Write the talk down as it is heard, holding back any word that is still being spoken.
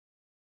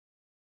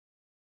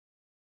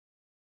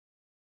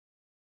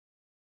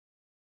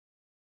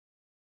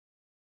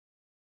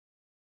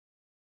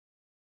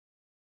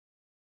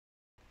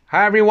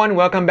Hi everyone,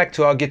 welcome back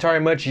to our Guitar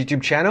Emerge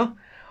YouTube channel.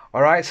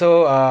 Alright,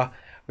 so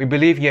we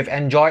believe you have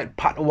enjoyed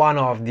part 1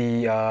 of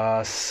the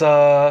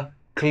Suhr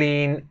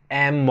Clean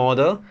M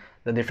model,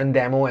 the different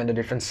demo and the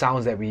different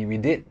sounds that we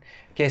did.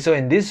 Okay, so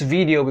in this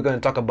video we're going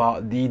to talk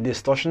about the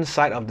distortion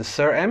side of the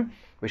Suhr M,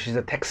 which is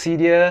the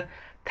Taxidea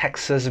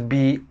Taxus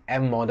B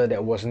M model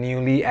that was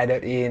newly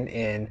added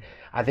in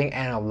I think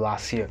end of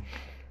last year.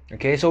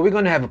 Okay, so we're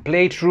going to have a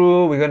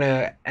playthrough, we're going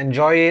to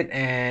enjoy it,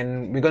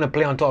 and we're going to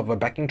play on top of a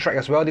backing track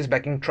as well. This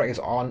backing track is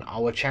on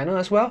our channel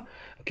as well.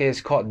 Okay, it's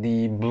called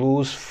the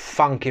Blues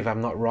Funk if I'm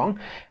not wrong.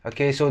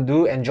 Okay, so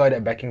do enjoy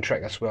that backing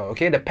track as well.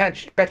 Okay, the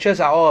patches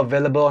are all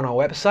available on our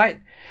website,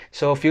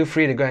 so feel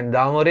free to go and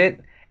download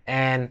it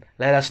and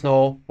let us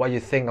know what you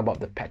think about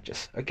the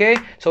patches. Okay,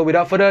 so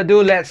without further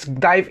ado, let's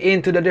dive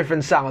into the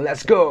different sound.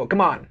 Let's go,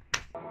 come on.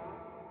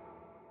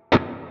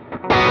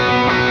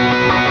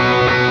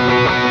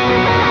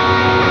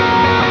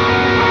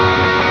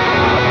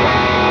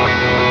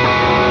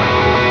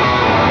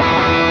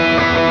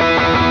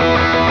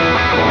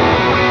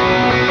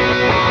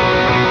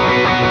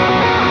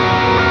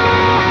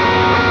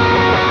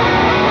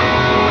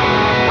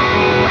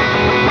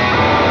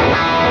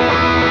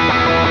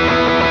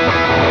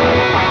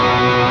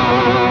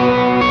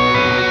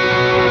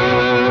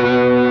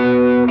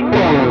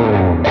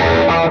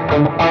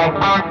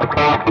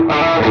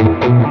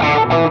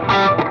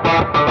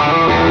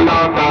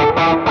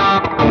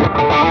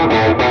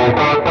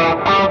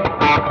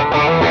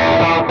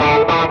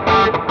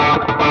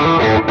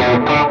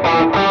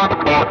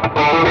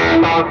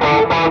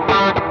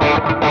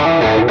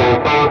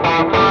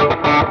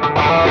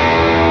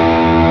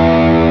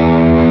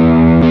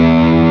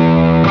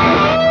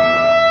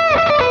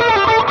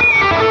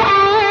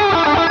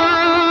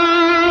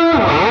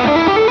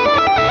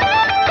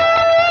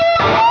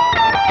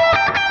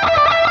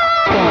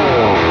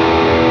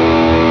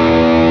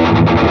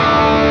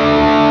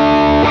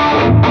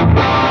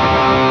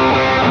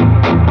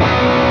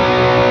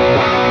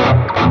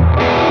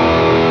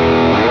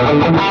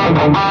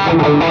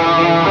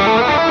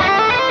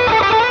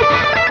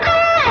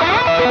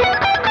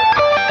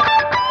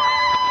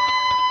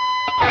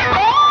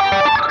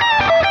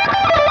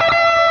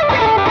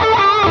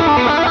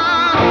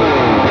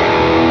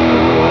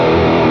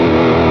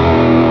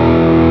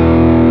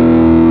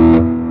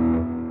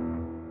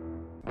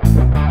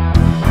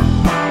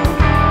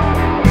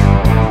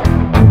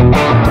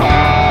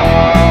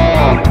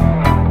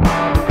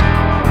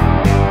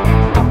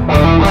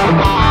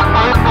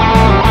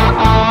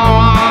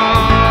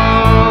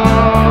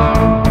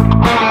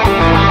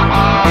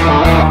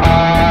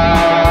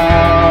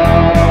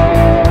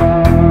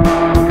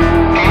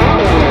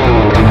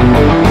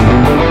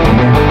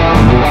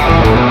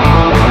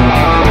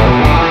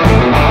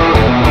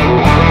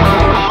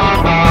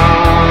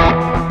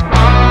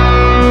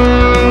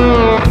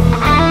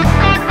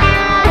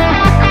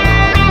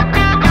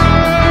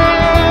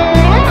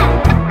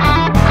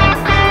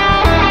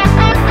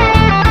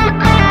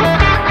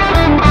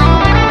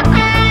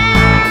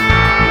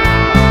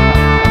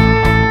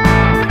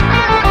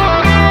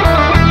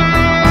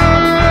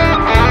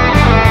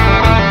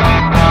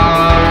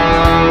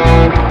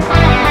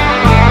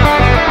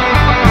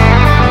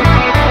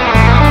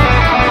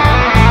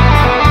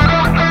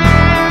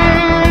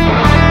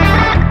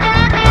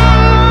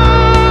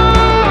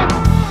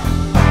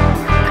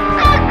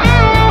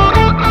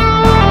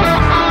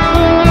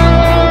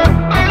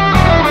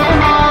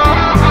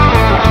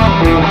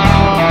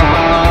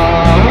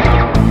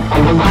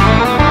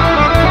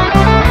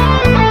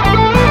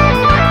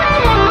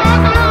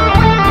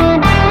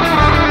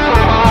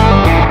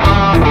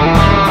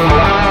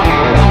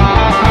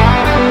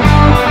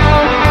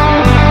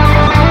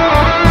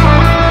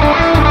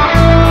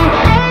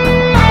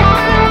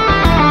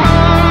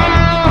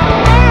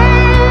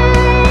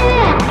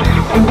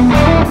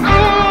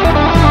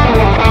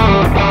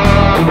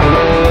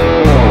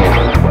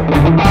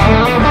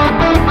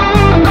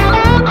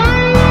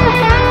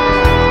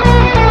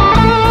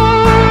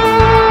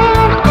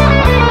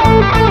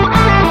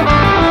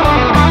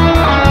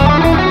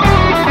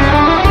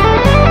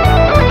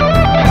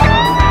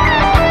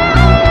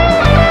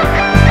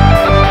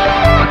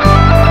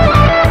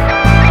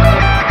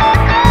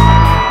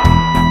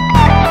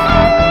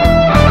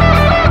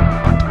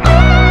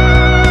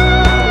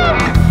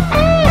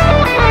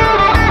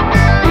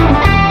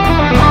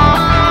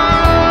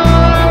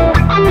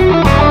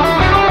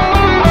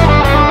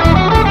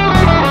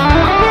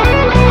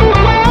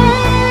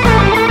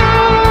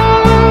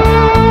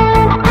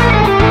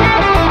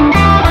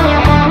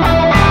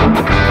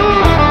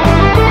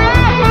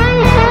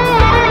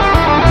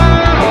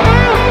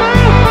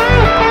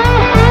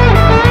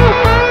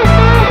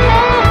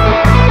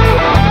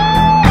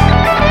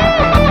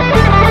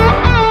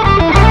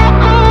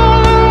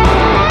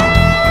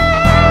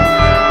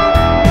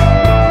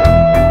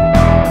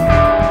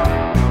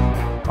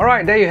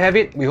 Alright, there you have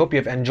it. We hope you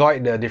have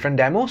enjoyed the different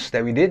demos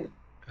that we did.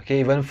 Okay,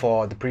 even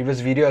for the previous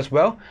video as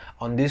well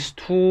on these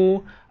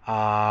two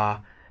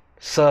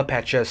Suhr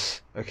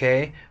patches,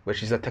 okay,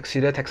 which is the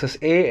Taxidea Taxus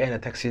A and the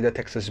Taxidea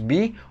Taxus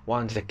B.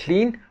 One is the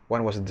clean,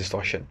 one was the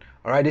distortion.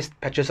 Alright, these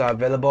patches are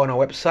available on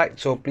our website,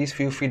 so please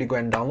feel free to go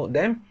and download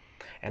them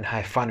and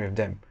have fun with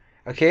them.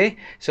 Okay,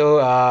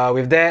 so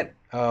with that,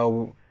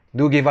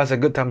 do give us a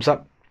good thumbs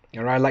up,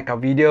 alright, like our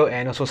video,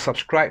 and also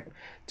subscribe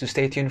to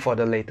stay tuned for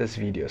the latest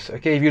videos.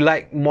 Okay, if you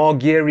like more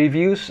gear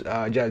reviews,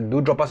 just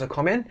do drop us a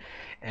comment,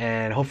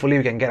 and hopefully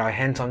we can get our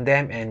hands on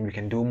them and we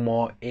can do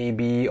more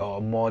A/B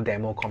or more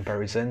demo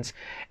comparisons,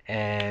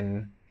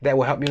 and that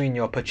will help you in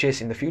your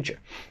purchase in the future.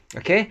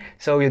 Okay,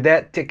 so with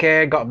that, take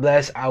care, God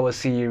bless, I will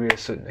see you real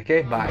soon.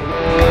 Okay,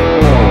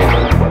 bye.